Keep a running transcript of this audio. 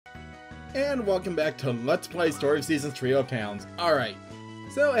And welcome back to Let's Play Story of Seasons Trio of Towns. Alright,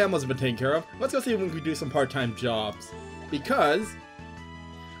 so Ammo's been taken care of. Let's go see if we can do some part-time jobs. Because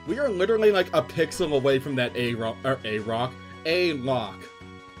we are literally like a pixel away from that A-lock.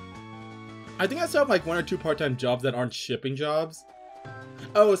 I think I still have like 1 or 2 part-time jobs that aren't shipping jobs.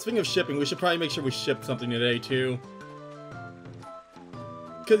 Oh, speaking of shipping, we should probably make sure we ship something today too.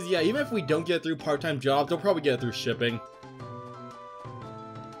 Because yeah, even if we don't get through part-time jobs, they'll probably get through shipping.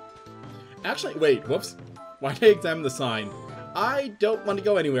 Actually, wait, whoops. Why did I examine the sign? I don't want to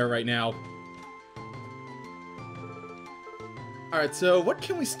go anywhere right now. Alright, so what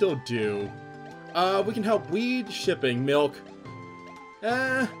can we still do? We can help weed, shipping, milk.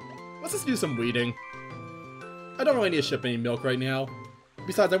 Let's just do some weeding. I don't really need to ship any milk right now.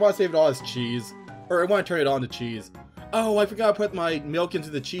 Besides, I want to save it all as cheese. Or I want to turn it on to cheese. Oh, I forgot to put my milk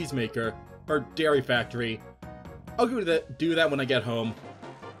into the cheese maker. Or dairy factory. I'll do that when I get home.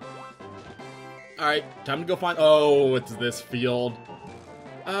 Alright, time to go find- oh, it's this field.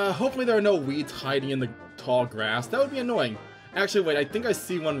 Hopefully there are no weeds hiding in the tall grass. That would be annoying. Actually, wait, I think I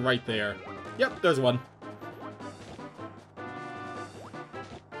see one right there. Yep, there's one.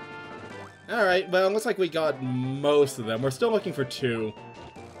 Alright, well, it looks like we got most of them. We're still looking for 2.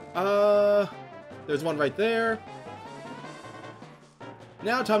 There's one right there.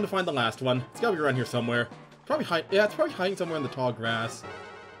 Now, time to find the last one. It's gotta be around here somewhere. Probably yeah, it's probably hiding somewhere in the tall grass.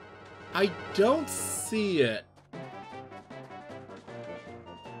 I don't see it.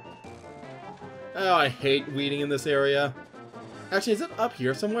 Oh, I hate weeding in this area. Actually, is it up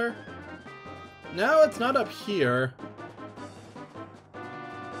here somewhere? No, it's not up here.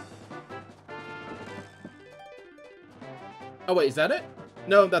 Oh wait, is that it?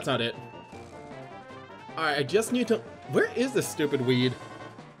 No, that's not it. Alright, I just need to... where is this stupid weed?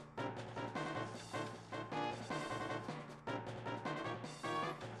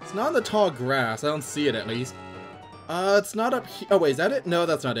 It's not in the tall grass. I don't see it, at least. It's not up here. Oh, wait, is that it? No,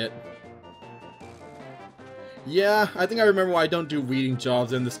 that's not it. Yeah, I think I remember why I don't do weeding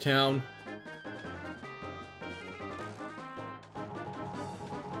jobs in this town.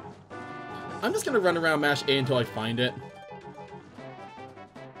 I'm just gonna run around mash A until I find it.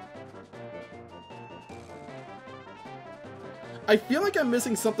 I feel like I'm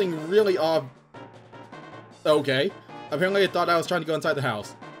missing something really odd. Okay. Apparently I thought I was trying to go inside the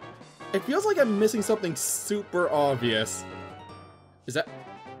house. It feels like I'm missing something super obvious. Is that...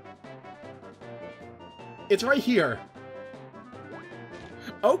 it's right here.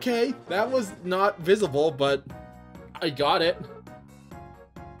 Okay, that was not visible, but I got it.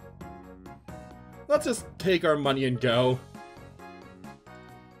 Let's just take our money and go.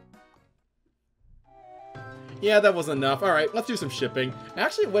 Yeah, that was enough. Alright, let's do some shipping.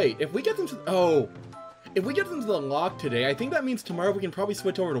 Actually, wait, if we get them to... oh... if we get them to the lock today, I think that means tomorrow we can probably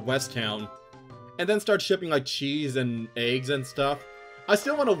switch over to West Town. And then start shipping like cheese and eggs and stuff. I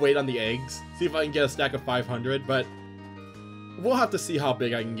still want to wait on the eggs, see if I can get a stack of 500, but we'll have to see how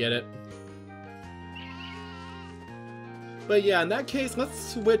big I can get it. But yeah, in that case,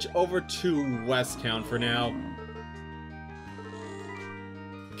 let's switch over to West Town for now.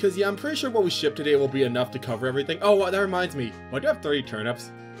 Because yeah, I'm pretty sure what we ship today will be enough to cover everything. Oh, that reminds me. Why do I have 30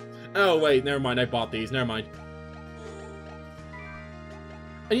 turnips? Oh wait, never mind, I bought these, never mind.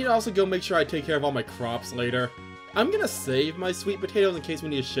 I need to also go make sure I take care of all my crops later. I'm gonna save my sweet potatoes in case we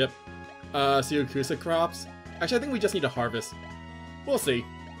need to ship Siracusa crops. Actually, I think we just need to harvest. We'll see.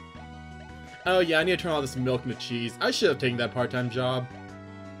 Oh yeah, I need to turn all this milk into cheese. I should have taken that part-time job.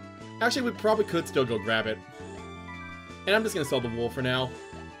 Actually, we probably could still go grab it. And I'm just gonna sell the wool for now.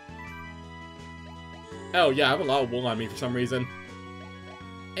 Oh yeah, I have a lot of wool on me for some reason.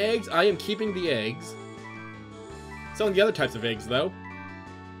 Eggs, I am keeping the eggs. Selling the other types of eggs, though.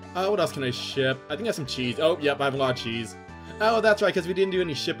 What else can I ship? I think I have some cheese. Oh, yep, I have a lot of cheese. Oh, that's right, because we didn't do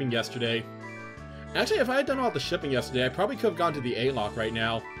any shipping yesterday. Actually, if I had done all the shipping yesterday, I probably could have gone to the A-lock right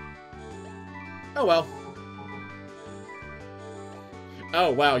now. Oh, well.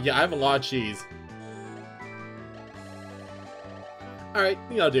 Oh, wow, yeah, I have a lot of cheese. Alright,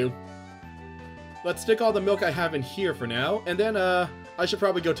 that'll do. Let's stick all the milk I have in here for now, and then, I should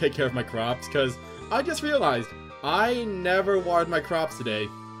probably go take care of my crops, because I just realized I never watered my crops today.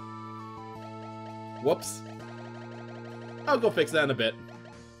 Whoops. I'll go fix that in a bit.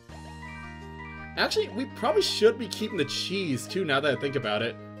 Actually, we probably should be keeping the cheese, too, now that I think about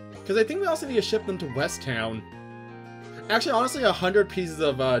it. Because I think we also need to ship them to West Town. Actually, honestly, 100 pieces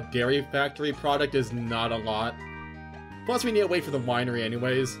of dairy factory product is not a lot. Plus, we need to wait for the winery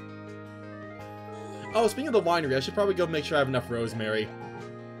anyways. Oh, speaking of the winery, I should probably go make sure I have enough rosemary.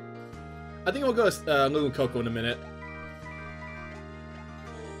 I think we'll go to Lulu Coco in a minute.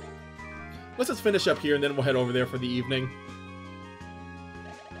 let's just finish up here and then we'll head over there for the evening.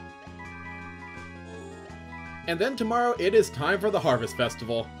 And then tomorrow, it is time for the Harvest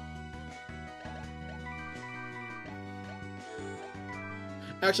Festival.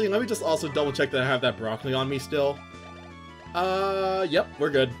 Actually, let me just also double check that I have that broccoli on me still. Yep,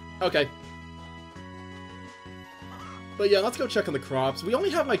 we're good. Okay. But yeah, let's go check on the crops. We only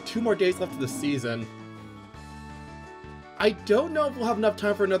have like 2 more days left of the season. I don't know if we'll have enough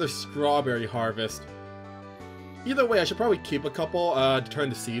time for another strawberry harvest. Either way, I should probably keep a couple to turn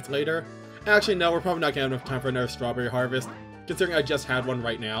the seeds later. Actually, no, we're probably not going to have enough time for another strawberry harvest, considering I just had one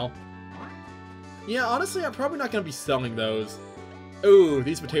right now. Yeah, honestly, I'm probably not going to be selling those. Ooh,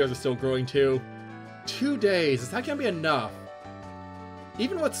 these potatoes are still growing too. 2 days, is that going to be enough?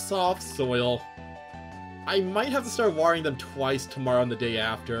 Even with soft soil, I might have to start watering them twice tomorrow and the day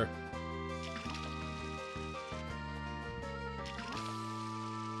after.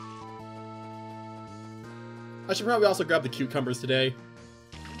 I should probably also grab the cucumbers today.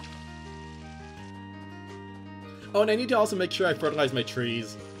 Oh, and I need to also make sure I fertilize my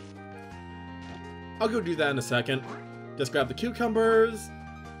trees. I'll go do that in a second. Just grab the cucumbers.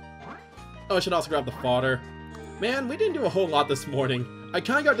 Oh, I should also grab the fodder. Man, we didn't do a whole lot this morning. I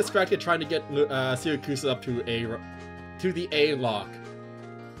kind of got distracted trying to get Syracuse up to the A lock.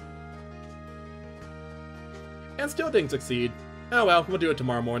 And still didn't succeed. Oh well, we'll do it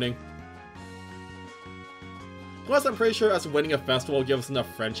tomorrow morning. Plus, I'm pretty sure us winning a festival will give us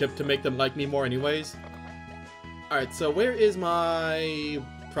enough friendship to make them like me more anyways. Alright, so where is my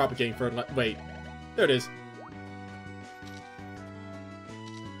propagating fertilizer? Wait, there it is.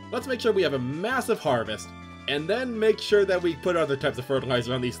 Let's make sure we have a massive harvest, and then make sure that we put other types of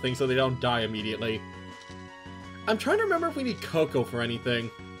fertilizer on these things so they don't die immediately. I'm trying to remember if we need cocoa for anything.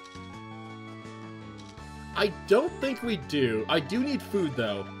 I don't think we do. I do need food,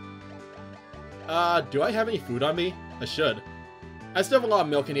 though. Do I have any food on me? I should. I still have a lot of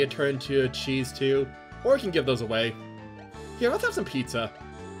milk I need to turn into cheese, too. Or I can give those away. Here, let's have some pizza.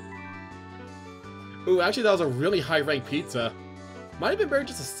 Ooh, actually that was a really high-ranked pizza. Might have been better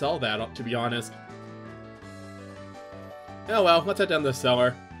just to sell that, to be honest. Oh well, let's head down to the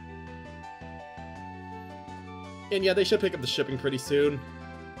cellar. And yeah, they should pick up the shipping pretty soon.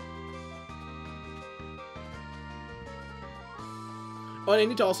 Oh, and I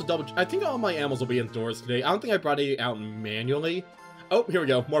need to also double... I think all my animals will be indoors today. I don't think I brought any out manually. Oh, here we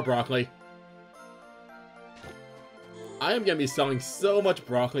go. More broccoli. I am going to be selling so much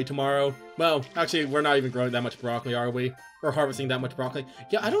broccoli tomorrow. Well, actually, we're not even growing that much broccoli, are we? Or harvesting that much broccoli.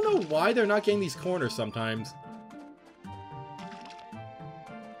 Yeah, I don't know why they're not getting these corners sometimes.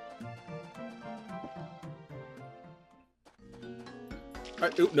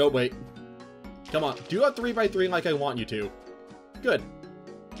 Alright, oop, no, wait. Come on, do a 3x3 like I want you to. Good.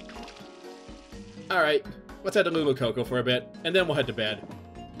 Alright, let's head to Lulu Coco for a bit, and then we'll head to bed.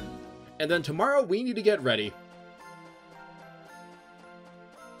 And then tomorrow, we need to get ready.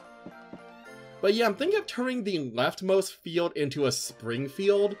 But yeah, I'm thinking of turning the leftmost field into a spring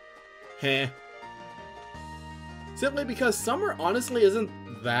field. Heh. Simply because summer honestly isn't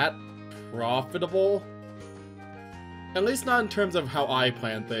that profitable. At least not in terms of how I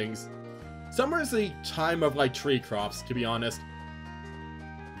plan things. Summer is the time of like tree crops, to be honest.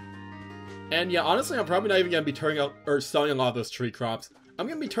 And yeah, honestly, I'm probably not even going to be turning out or selling a lot of those tree crops. I'm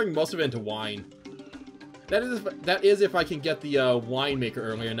going to be turning most of it into wine. That is if I can get the winemaker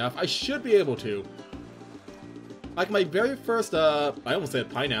early enough. I should be able to. Like my very first, I almost said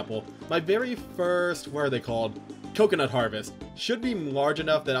pineapple. My very first, what are they called? Coconut harvest. Should be large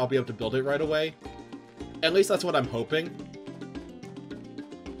enough that I'll be able to build it right away. At least that's what I'm hoping.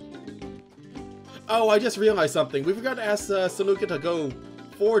 Oh, I just realized something. We forgot to ask Saluka to go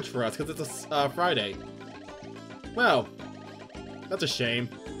forge for us because it's a Friday. Well, that's a shame.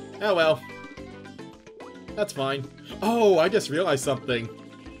 Oh well. That's fine. Oh, I just realized something.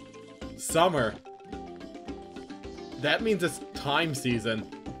 Summer. That means it's time season.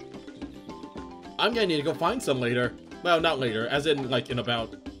 I'm gonna need to go find some later. Well, not later, as in, like, in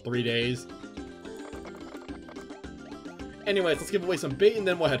about 3 days. Anyways, let's give away some bait and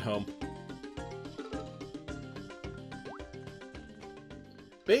then we'll head home.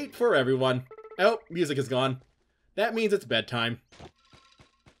 Bait for everyone. Oh, music is gone. That means it's bedtime.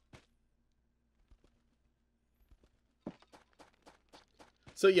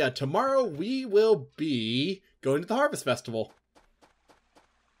 So yeah, tomorrow we will be going to the Harvest Festival.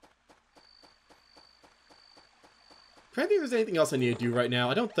 Trying to think if there's anything else I need to do right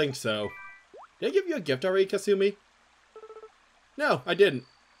now. I don't think so. Did I give you a gift already, Kasumi? No, I didn't.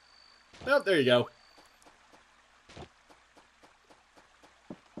 Oh, there you go.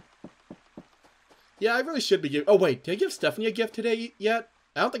 Yeah, I really should be giving... Oh, wait. Did I give Stephanie a gift today yet?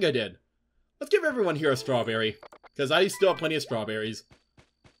 I don't think I did. Let's give everyone here a strawberry. Because I still have plenty of strawberries.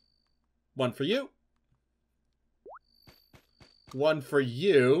 One for you. One for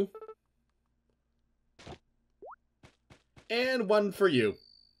you. And one for you.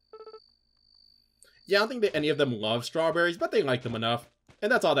 Yeah, I don't think that any of them love strawberries, but they like them enough.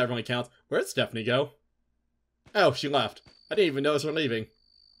 And that's all that really counts. Where'd Stephanie go? Oh, she left. I didn't even notice her leaving.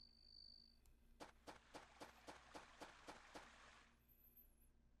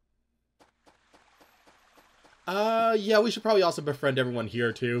 Yeah, we should probably also befriend everyone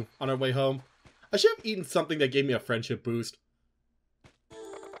here, too, on our way home. I should have eaten something that gave me a friendship boost.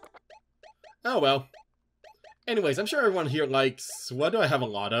 Oh, well. Anyways, I'm sure everyone here likes... What do I have a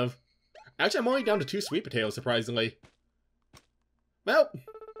lot of? Actually, I'm only down to 2 sweet potatoes, surprisingly. Well,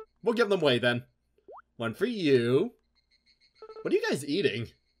 we'll give them away, then. One for you. What are you guys eating?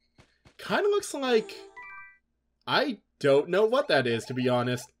 Kinda looks like... I don't know what that is, to be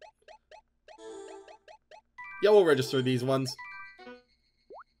honest. Yeah, we'll register these ones.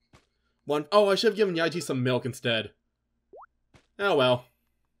 One... Oh, I should have given Yaiji some milk instead. Oh, well.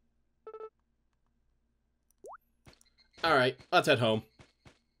 Alright, let's head home.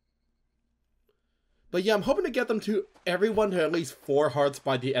 But yeah, I'm hoping to get them to everyone to at least 4 hearts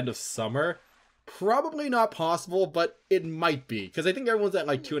by the end of summer. Probably not possible, but it might be. Because I think everyone's at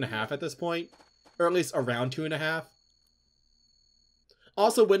like 2.5 at this point. Or at least around 2.5.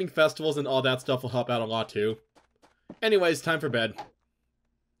 Also, winning festivals and all that stuff will help out a lot too. Anyways, time for bed.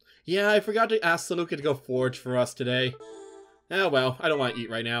 Yeah, I forgot to ask Saluka to go forage for us today. Oh well, I don't want to eat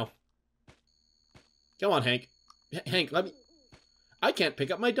right now. Come on, Hank. Hank, let me... I can't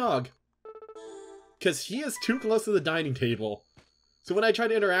pick up my dog. Because he is too close to the dining table. So when I try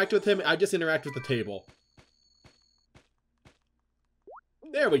to interact with him, I just interact with the table.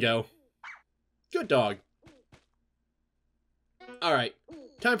 There we go. Good dog. Alright,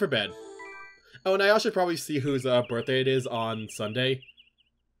 time for bed. Oh, and I also should probably see whose birthday it is on Sunday.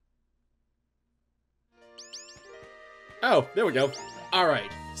 Oh, there we go.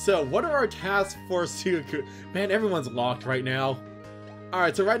 Alright, so what are our tasks for Sudoku? Man, everyone's locked right now.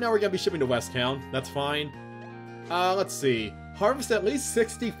 Alright, so right now we're gonna be shipping to West Town. That's fine. Let's see. Harvest at least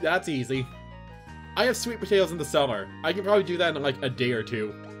 60. That's easy. I have sweet potatoes in the cellar. I can probably do that in like a day or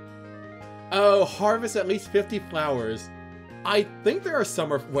 2. Oh, harvest at least 50 flowers. I think there are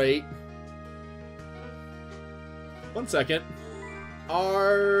summer... Wait. 1 second.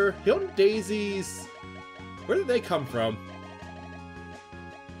 Are Hilton Daisies... Where did they come from?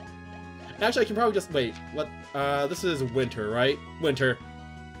 Actually, I can probably just... Wait. What? This is winter, right? Winter.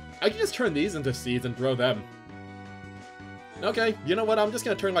 I can just turn these into seeds and grow them. Okay, you know what? I'm just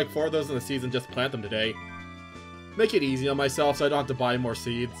gonna turn like 4 of those into seeds and just plant them today. Make it easy on myself so I don't have to buy more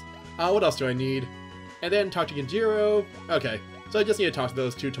seeds. What else do I need? And then talk to Genjiro. Okay, so I just need to talk to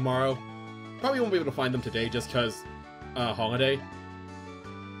those 2 tomorrow. Probably won't be able to find them today just because, holiday.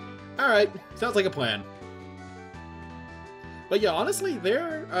 Alright, sounds like a plan. But yeah, honestly,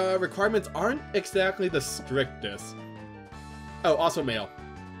 their requirements aren't exactly the strictest. Oh, also mail.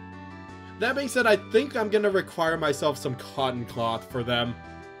 That being said, I think I'm gonna require myself some cotton cloth for them.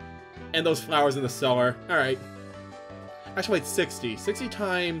 And those flowers in the cellar. Alright. Actually, wait, 60. 60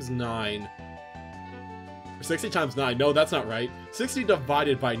 times 9. 60 times 9. No, that's not right. 60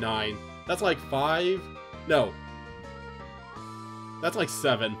 divided by 9. That's like 5? No. That's like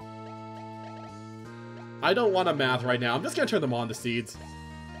 7. I don't want to math right now. I'm just gonna turn them on, the seeds.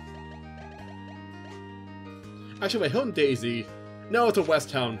 Actually, wait, Hilton Daisy. No, it's a West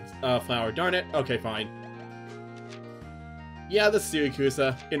Town flower. Darn it. Okay, fine. Yeah, this is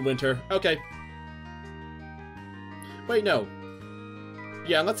Siracusa in winter. Okay. Wait, no.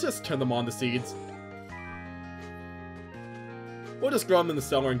 Yeah, let's just turn them on, the seeds. We'll just grow them in the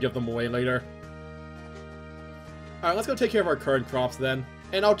cellar and give them away later. Alright, let's go take care of our current crops then.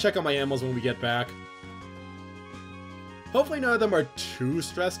 And I'll check on my animals when we get back. Hopefully none of them are too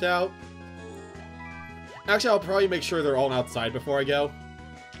stressed out. Actually, I'll probably make sure they're all outside before I go.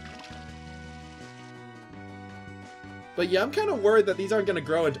 But yeah, I'm kind of worried that these aren't going to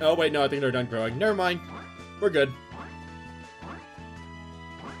grow and... Oh wait, no, I think they're done growing. Never mind. We're good.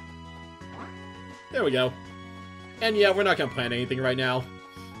 There we go. And yeah, we're not going to plant anything right now.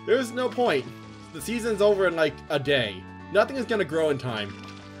 There's no point. The season's over in like a day. Nothing is going to grow in time.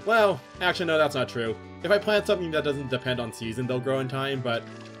 Well, actually no, that's not true. If I plant something that doesn't depend on season, they'll grow in time, but...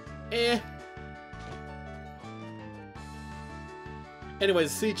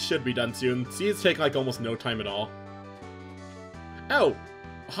 Anyways, seeds should be done soon. Seeds take like almost no time at all. Oh!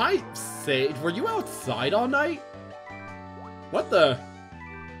 Hi, Sage. Were you outside all night? What the...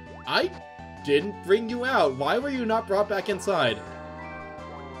 didn't bring you out. Why were you not brought back inside?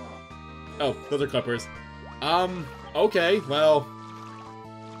 Oh, those are clippers. Okay, well,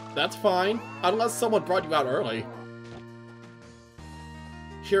 that's fine. Unless someone brought you out early.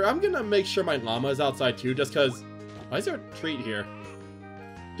 Here, I'm gonna make sure my llama is outside too, just cause... Why is there a treat here?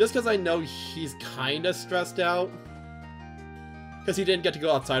 Just cause I know he's kinda stressed out. Cause he didn't get to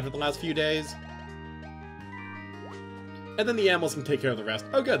go outside for the last few days. And then the animals can take care of the rest.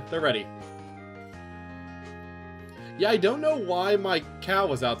 Oh good, they're ready. Yeah, I don't know why my cow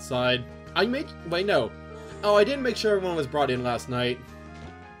was outside. Wait, no. Oh, I didn't make sure everyone was brought in last night.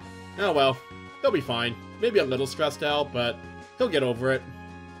 Oh well, they'll be fine. Maybe a little stressed out, but he'll get over it.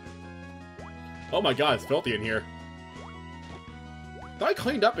 Oh my god, it's filthy in here. Thought I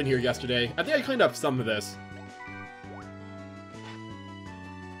cleaned up in here yesterday. I think I cleaned up some of this.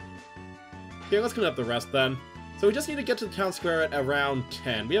 Okay, let's clean up the rest then. So we just need to get to the town square at around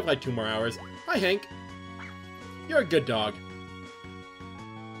 10. We have like 2 more hours. Hi, Hank. You're a good dog.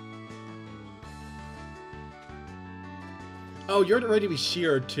 Oh, you're ready to be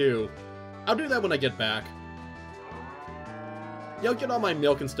sheared too. I'll do that when I get back. Yeah, I'll get all my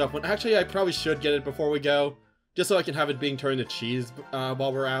milk and stuff. Actually, I probably should get it before we go. Just so I can have it being turned into cheese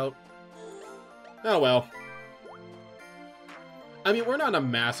while we're out. Oh well. I mean, we're not in a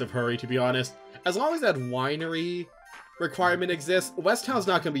massive hurry, to be honest. As long as that winery requirement exists, West Town's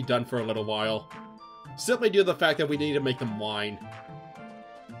not going to be done for a little while. Simply due to the fact that we need to make them wine.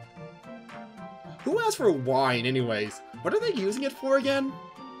 Who asked for wine, anyways? What are they using it for again?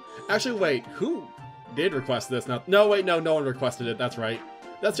 Actually, wait, who did request this? No, wait, no one requested it, that's right.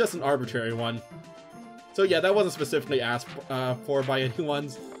 That's just an arbitrary one. So yeah, that wasn't specifically asked for by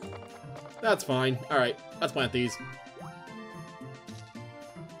anyone's. That's fine. Alright, let's plant these.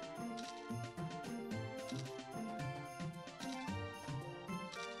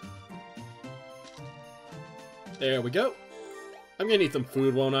 There we go. I'm gonna need some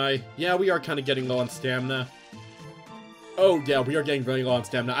food, won't I? Yeah, we are kind of getting low on stamina. Oh yeah, we are getting really low on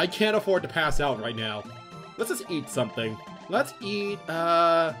stamina. I can't afford to pass out right now. Let's just eat something. Let's eat,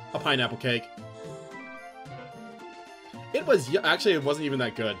 a pineapple cake. Actually, it wasn't even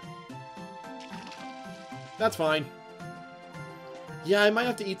that good. That's fine. Yeah, I might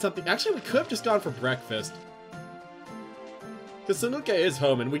have to eat something. Actually, we could have just gone for breakfast. Because Sanuka is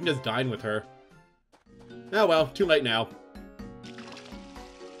home and we can just dine with her. Oh well, too late now.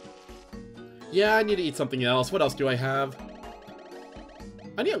 Yeah, I need to eat something else. What else do I have?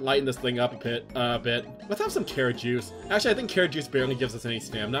 I need to lighten this thing up a bit. Let's have some carrot juice. Actually, I think carrot juice barely gives us any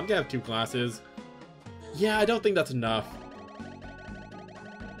stamina. I'm gonna have 2 glasses. Yeah, I don't think that's enough.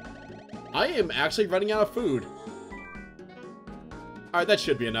 I am actually running out of food. Alright, that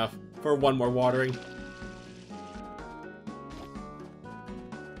should be enough for 1 more watering.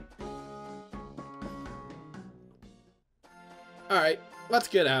 Alright, let's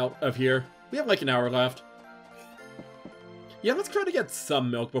get out of here. We have like an hour left. Yeah, let's try to get some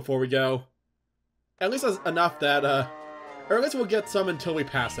milk before we go. At least that's enough that, or at least we'll get some until we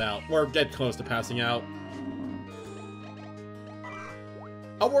pass out, or get close to passing out.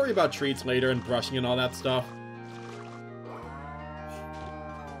 I'll worry about treats later and brushing and all that stuff.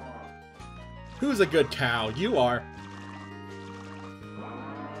 Who's a good cow? You are.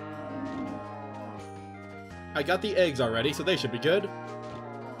 I got the eggs already, so they should be good.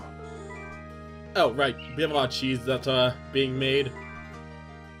 Oh, right. We have a lot of cheese that's, being made.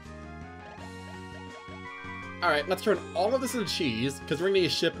 Alright, let's turn all of this into cheese, because we're gonna need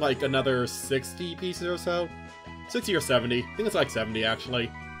to ship, like, another 60 pieces or so. 60 or 70. I think it's like 70, actually.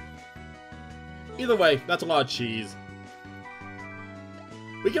 Either way, that's a lot of cheese.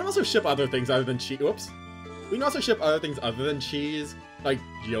 We can also ship other things other than cheese. Whoops. We can also ship other things other than cheese, like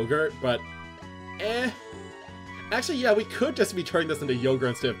yogurt, but... Actually, yeah, we could just be turning this into yogurt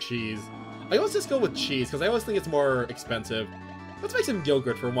instead of cheese. I always just go with cheese, because I always think it's more expensive. Let's make some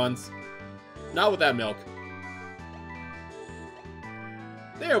yogurt for once. Not with that milk.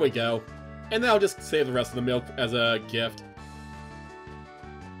 There we go. And then I'll just save the rest of the milk as a gift.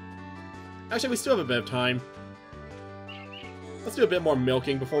 Actually, we still have a bit of time. Let's do a bit more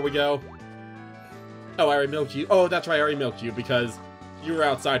milking before we go. Oh, I already milked you. Oh, that's right, I already milked you, because you were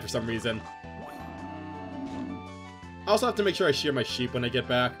outside for some reason. I also have to make sure I shear my sheep when I get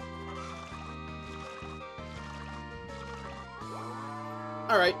back.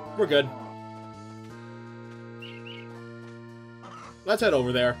 Alright, we're good. Let's head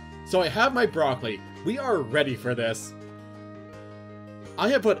over there. So I have my broccoli. We are ready for this. I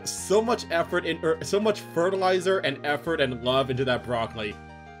have put so much effort in, so much fertilizer and effort and love into that broccoli.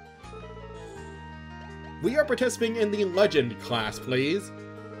 We are participating in the Legend class, please.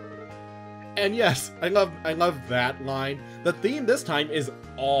 And yes, I love that line. The theme this time is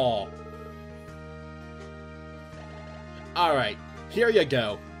all. Alright, here you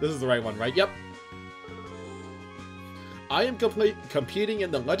go. This is the right one, right? Yep. I am competing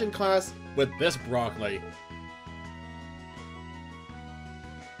in the Legend class with this Broccoli.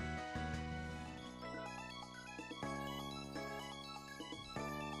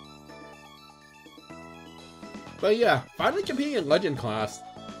 But yeah, finally competing in Legend class.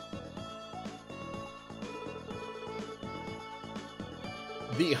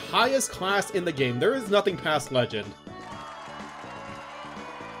 The highest class in the game. There is nothing past Legend.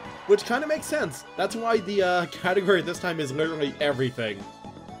 Which kind of makes sense. That's why the category this time is literally everything.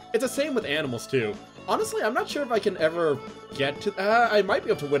 It's the same with animals too. Honestly, I'm not sure if I can ever get to... I might be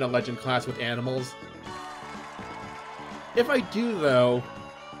able to win a Legend class with animals. If I do though,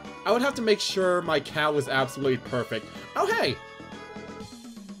 I would have to make sure my cow is absolutely perfect. Oh hey!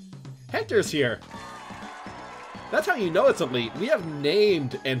 Hector's here! That's how you know it's elite. We have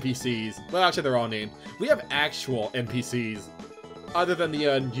named NPCs. Well, actually they're all named. We have actual NPCs. Other than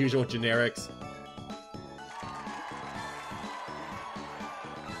the usual generics.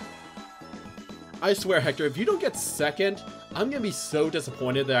 I swear, Hector, if you don't get second, I'm gonna be so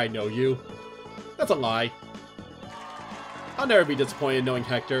disappointed that I know you. That's a lie. I'll never be disappointed knowing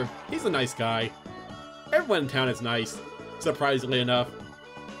Hector. He's a nice guy. Everyone in town is nice, surprisingly enough.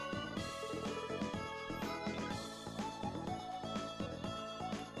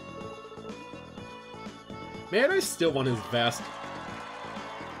 Man, I still want his vest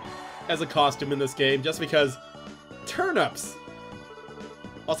as a costume in this game, just because turnips!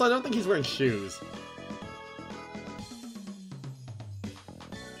 Also, I don't think he's wearing shoes.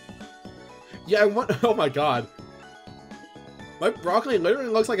 Yeah, I want- oh my god. My Broccoli literally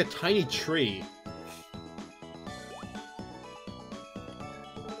looks like a tiny tree.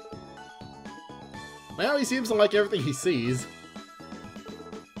 Well, he seems to like everything he sees.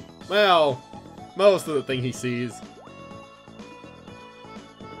 Well, most of the thing he sees.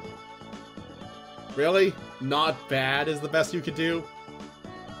 Really? Not bad is the best you could do?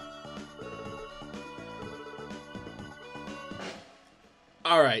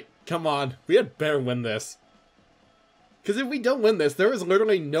 Alright, come on. We had better win this. Because if we don't win this, there is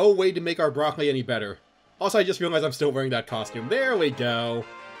literally no way to make our Broccoli any better. Also, I just realized I'm still wearing that costume. There we go.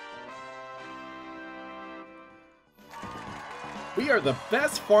 We are the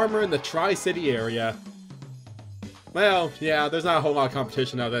best farmer in the Tri-City area. Well, yeah, there's not a whole lot of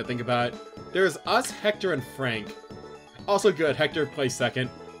competition now that I think about it. There's us, Hector, and Frank. Also good, Hector placed second.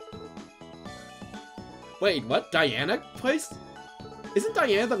 Wait, what? Diana placed? Isn't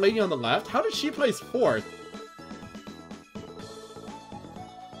Diana the lady on the left? How did she place fourth?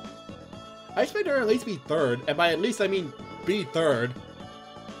 I expect her to at least be third, and by at least I mean be third.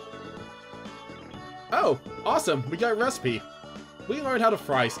 Oh, awesome, we got a recipe. We learned how to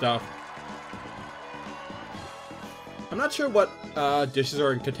fry stuff. I'm not sure what dishes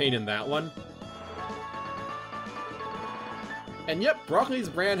are contained in that one. And yep, Broccoli's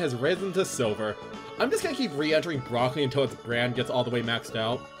brand has risen to silver. I'm just gonna keep re-entering Broccoli until its brand gets all the way maxed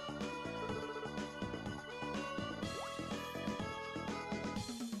out.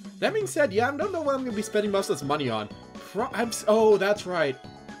 That being said, yeah, I don't know what I'm gonna be spending most of this money on. Oh, that's right.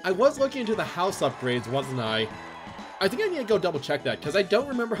 I was looking into the house upgrades, wasn't I? I think I need to go double check that, because I don't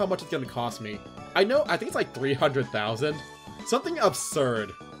remember how much it's gonna cost me. I think it's like 300,000. Something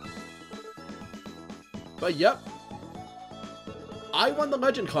absurd. But yep. I won the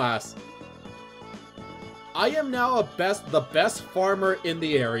Legend class. I am now the best farmer in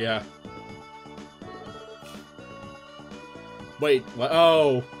the area. Wait, what?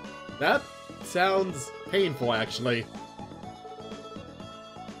 Oh. That sounds painful, actually.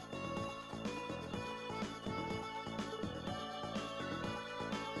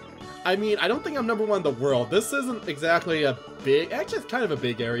 I mean, I don't think I'm number one in the world. This isn't exactly a big... Actually, it's kind of a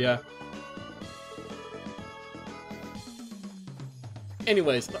big area.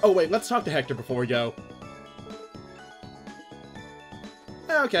 Anyways, oh wait, let's talk to Hector before we go.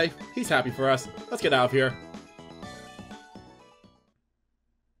 Okay, he's happy for us. Let's get out of here.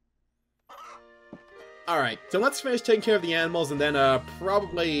 Alright, so let's finish taking care of the animals and then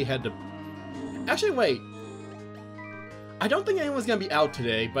probably head to... Actually, wait. I don't think anyone's gonna be out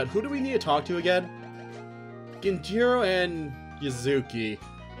today, but who do we need to talk to again? Genjiro and Yuzuki.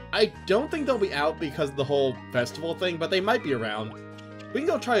 I don't think they'll be out because of the whole festival thing, but they might be around. We can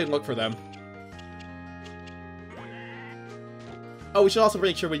go try and look for them. Oh, we should also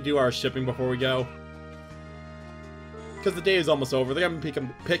make sure we do our shipping before we go. Because the day is almost over. They're gonna be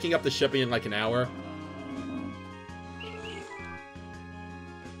picking up the shipping in like an hour.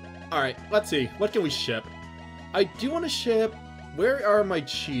 Alright, let's see. What can we ship? I do want to ship... Where are my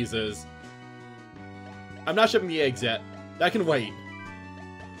cheeses? I'm not shipping the eggs yet. That can wait.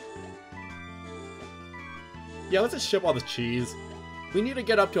 Yeah, let's just ship all the cheese. We need to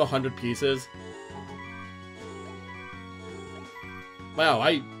get up to 100 pieces. Wow,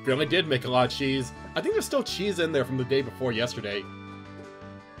 I really did make a lot of cheese. I think there's still cheese in there from the day before yesterday.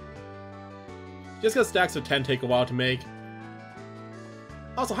 Just because stacks of 10 take a while to make.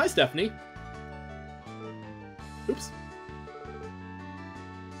 Also, hi Stephanie. Oops.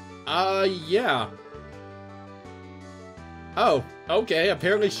 Yeah. Oh, okay,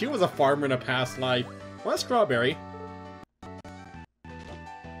 apparently she was a farmer in a past life. What a strawberry.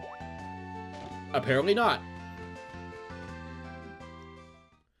 Apparently not.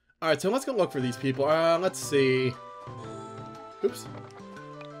 Alright, so let's go look for these people. Let's see. Oops.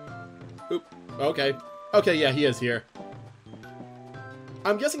 Oop. Okay. Okay, yeah, he is here.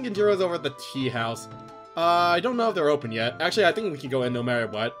 I'm guessing Genjiro's over at the tea house. I don't know if they're open yet. Actually, I think we can go in no matter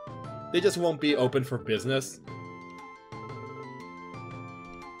what. They just won't be open for business.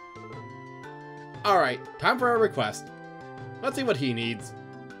 Alright, time for our request. Let's see what he needs.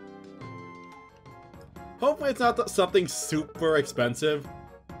 Hopefully it's not something super expensive.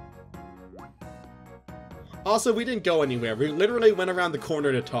 Also, we didn't go anywhere. We literally went around the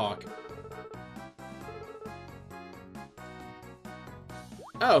corner to talk.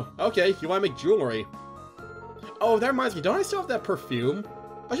 Oh, okay, you want to make jewelry. Oh, that reminds me, don't I still have that perfume?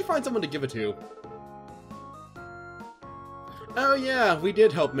 I should find someone to give it to. Oh yeah, we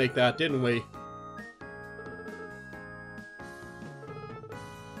did help make that, didn't we?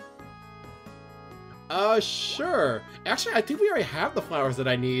 Sure. Actually, I think we already have the flowers that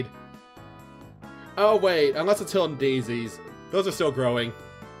I need. Oh wait, unless it's Hilton Daisies. Those are still growing.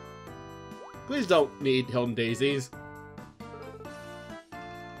 Please don't need Hilton Daisies.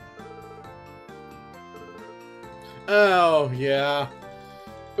 Oh, yeah.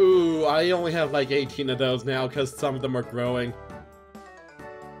 Ooh, I only have like 18 of those now because some of them are growing.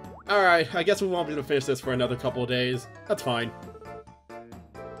 Alright, I guess we won't be able to finish this for another couple of days. That's fine.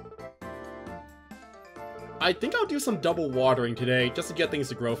 I think I'll do some double watering today, just to get things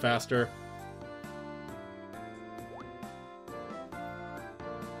to grow faster.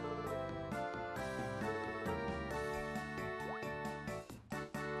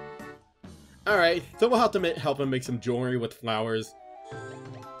 Alright, so we'll have to help him make some jewelry with flowers.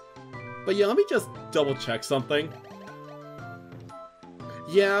 But yeah, let me just double check something.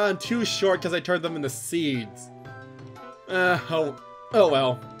 Yeah, I'm too short because I turned them into seeds. Oh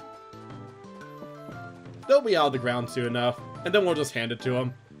well. They'll be out of the ground soon enough, and then we'll just hand it to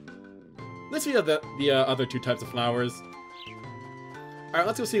him. Let's see the other two types of flowers. Alright,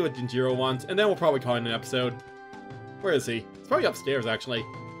 let's go see what Genjiro wants, and then we'll probably call it an episode. Where is he? He's probably upstairs, actually.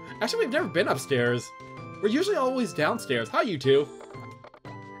 Actually, we've never been upstairs. We're usually always downstairs. Hi, you two.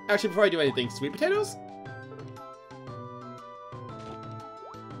 Actually, before I do anything, sweet potatoes?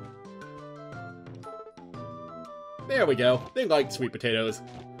 There we go. They like sweet potatoes.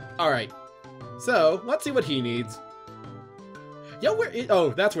 Alright. So, let's see what he needs. Yo, oh,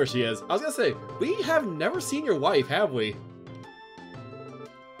 that's where she is. I was gonna say, we have never seen your wife, have we?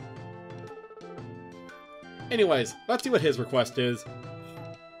 Anyways, let's see what his request is.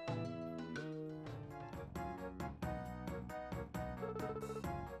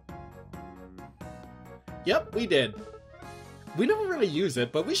 Yep, we did. We never really use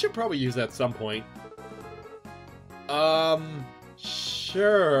it, but we should probably use it at some point.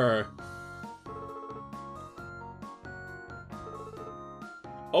 Sure.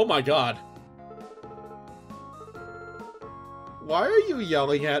 Oh my god. Why are you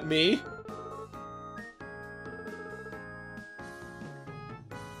yelling at me?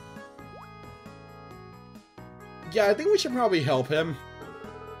 Yeah, I think we should probably help him.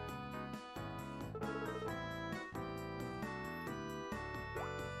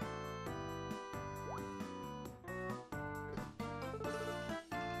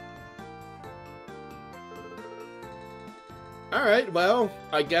 Alright, well,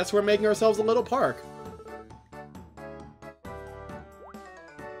 I guess we're making ourselves a little park.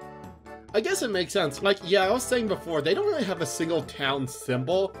 I guess it makes sense. Like, yeah, I was saying before, they don't really have a single town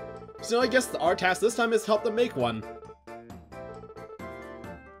symbol. So I guess our task this time is help them make one.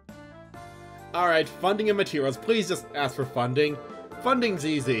 Alright, funding and materials. Please just ask for funding. Funding's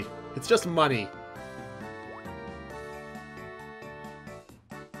easy. It's just money.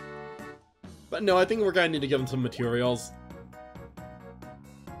 But no, I think we're gonna need to give them some materials.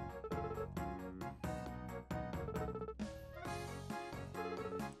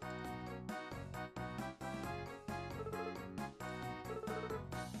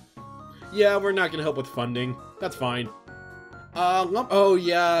 Yeah, we're not gonna help with funding. That's fine. Oh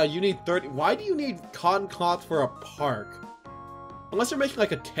yeah, you need 30. Why do you need cotton cloth for a park? Unless you're making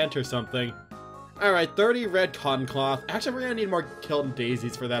like a tent or something. Alright, 30 red cotton cloth. Actually, we're gonna need more Kilton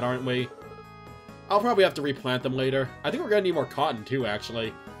daisies for that, aren't we? I'll probably have to replant them later. I think we're gonna need more cotton too,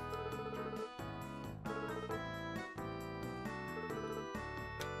 actually.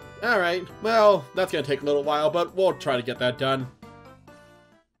 Alright, well, that's gonna take a little while, but we'll try to get that done.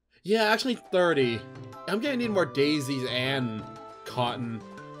 Yeah, actually 30. I'm gonna need more daisies and cotton.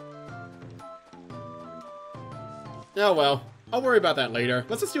 Oh well, I'll worry about that later.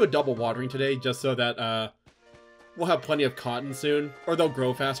 Let's just do a double watering today, just so that, we'll have plenty of cotton soon. Or they'll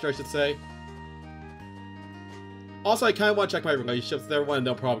grow faster, I should say. Also, I kinda wanna check my relationships with everyone, and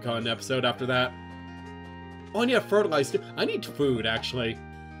they'll probably come an episode after that. Oh, I need to fertilize too. I need food, actually.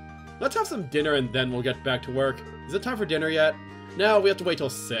 Let's have some dinner and then we'll get back to work. Is it time for dinner yet? No, we have to wait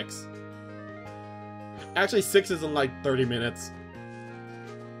till 6. Actually, 6 is in like 30 minutes.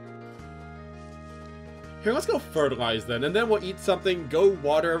 Here, let's go fertilize then, and then we'll eat something, go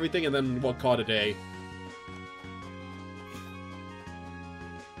water everything, and then we'll call it a day.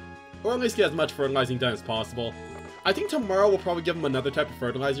 Or at least get as much fertilizing done as possible. I think tomorrow we'll probably give them another type of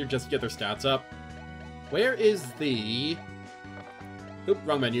fertilizer just to get their stats up. Where is the... Oop,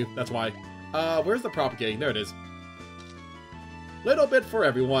 wrong menu, that's why. Where's the propagating? There it is. Little bit for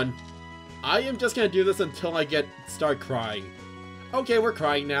everyone. I am just gonna do this until I start crying. Okay, we're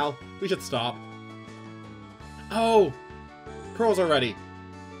crying now. We should stop. Oh! Pearls are ready.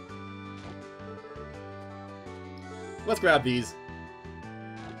 Let's grab these.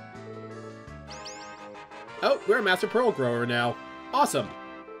 Oh, we're a Master Pearl Grower now. Awesome!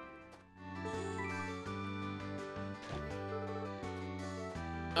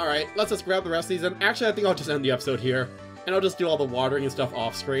 Alright, let's just grab the rest of these, and actually I think I'll just end the episode here. And I'll just do all the watering and stuff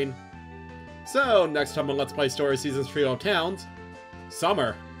off-screen. So, next time on Let's Play Story Seasons Trio Towns,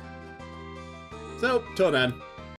 summer. So, till then.